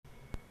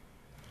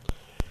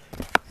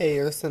Hey,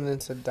 you're listening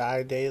to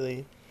Die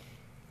Daily.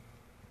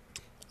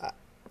 I,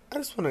 I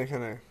just want to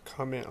kind of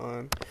comment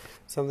on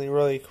something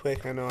really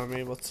quick. I know I'm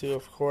able to,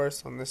 of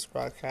course, on this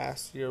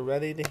broadcast. You're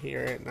ready to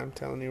hear it, and I'm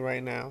telling you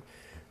right now,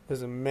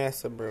 there's a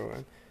mess of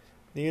brewing.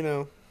 You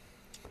know,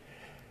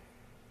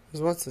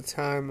 there's once a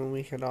time when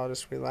we could all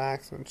just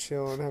relax and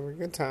chill and have a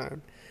good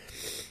time.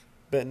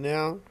 But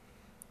now,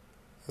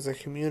 as a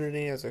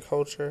community, as a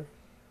culture,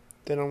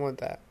 they don't want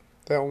that.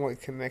 They don't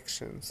want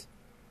connections.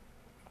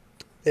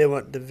 They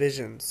want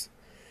divisions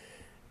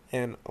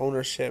and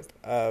ownership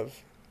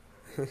of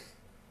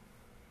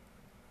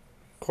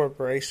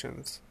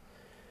corporations.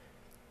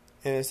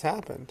 And it's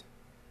happened.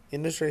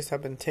 Industries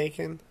have been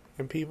taken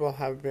and people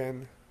have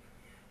been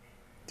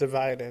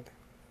divided.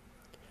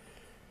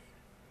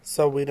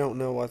 So we don't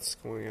know what's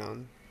going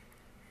on.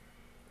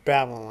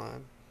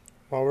 Babylon.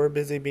 While we're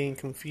busy being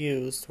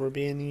confused, we're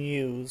being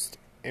used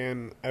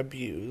and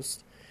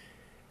abused,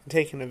 and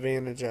taken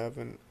advantage of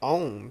and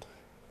owned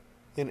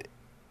in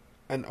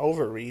an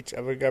overreach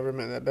of a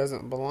government that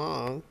doesn't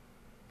belong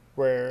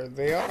where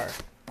they are.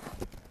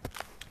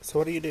 So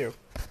what do?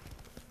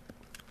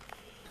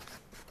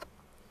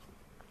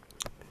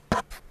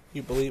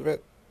 You believe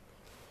it?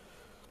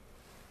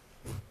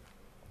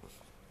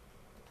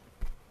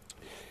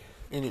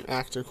 And you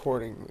act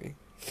accordingly.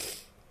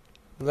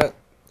 Let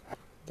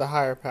the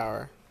higher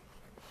power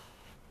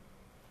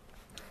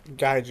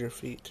guide your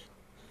feet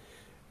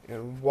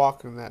and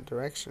walk in that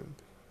direction.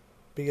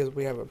 Because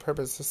we have a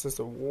purpose. This is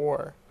a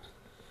war.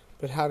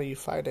 But how do you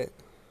fight it?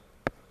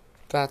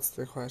 That's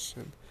the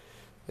question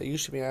that you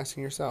should be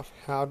asking yourself.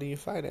 How do you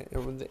fight it?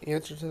 And the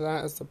answer to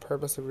that is the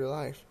purpose of your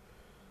life.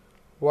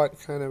 What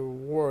kind of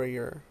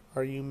warrior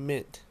are you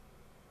meant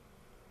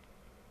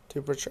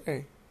to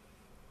portray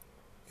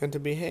and to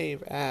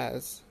behave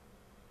as?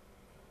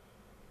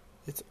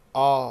 It's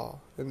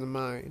all in the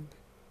mind,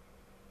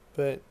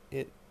 but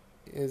it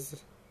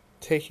is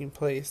taking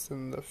place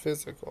in the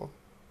physical.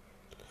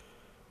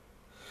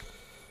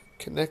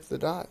 Connect the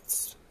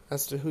dots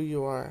as to who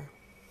you are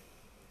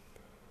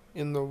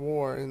in the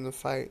war, in the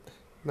fight,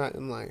 not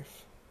in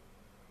life.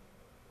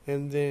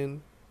 And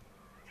then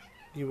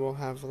you will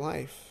have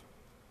life.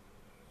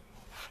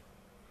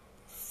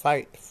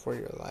 Fight for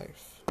your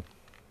life.